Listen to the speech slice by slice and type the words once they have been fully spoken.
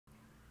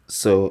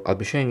So I'll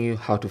be showing you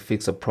how to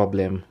fix a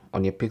problem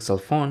on your Pixel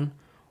phone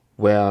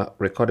where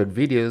recorded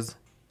videos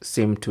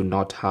seem to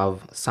not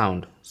have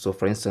sound. So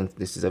for instance,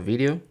 this is a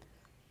video,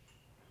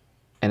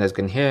 and as you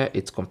can hear,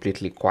 it's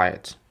completely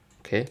quiet.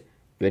 Okay,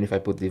 even if I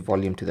put the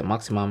volume to the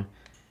maximum,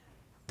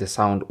 the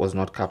sound was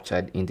not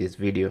captured in this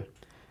video.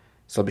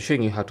 So I'll be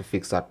showing you how to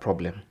fix that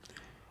problem.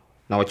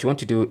 Now what you want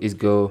to do is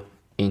go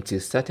into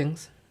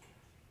settings.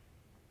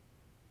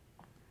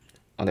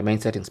 On the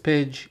main settings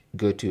page,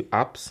 go to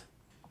apps,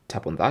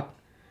 tap on that,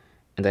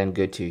 and then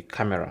go to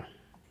camera.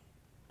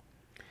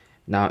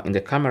 Now in the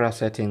camera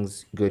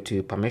settings, go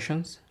to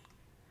permissions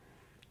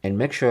and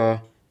make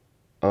sure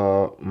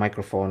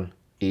microphone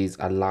is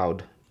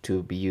allowed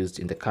to be used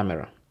in the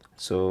camera.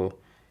 So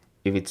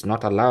if it's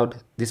not allowed,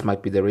 this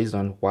might be the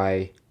reason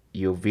why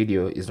your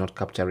video is not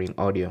capturing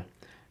audio.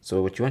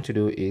 So what you want to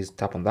do is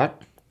tap on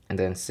that and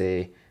then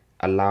say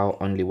allow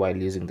only while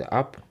using the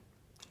app,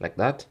 like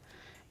that.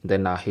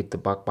 Then now hit the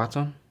back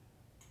button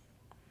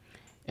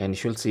and you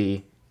should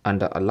see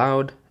under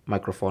allowed,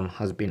 microphone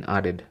has been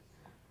added.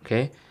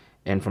 Okay,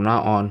 and from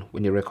now on,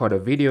 when you record a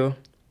video,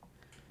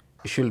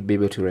 you should be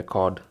able to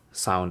record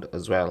sound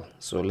as well.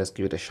 So let's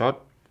give it a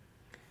shot.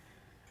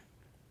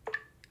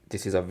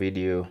 This is a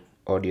video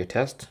audio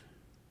test.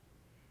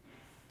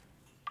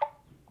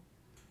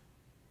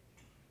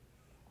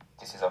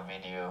 This is a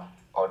video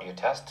audio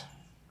test.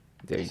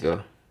 There you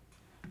go.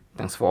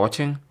 Thanks for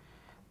watching.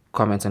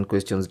 Comments and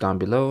questions down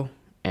below,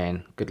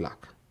 and good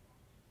luck.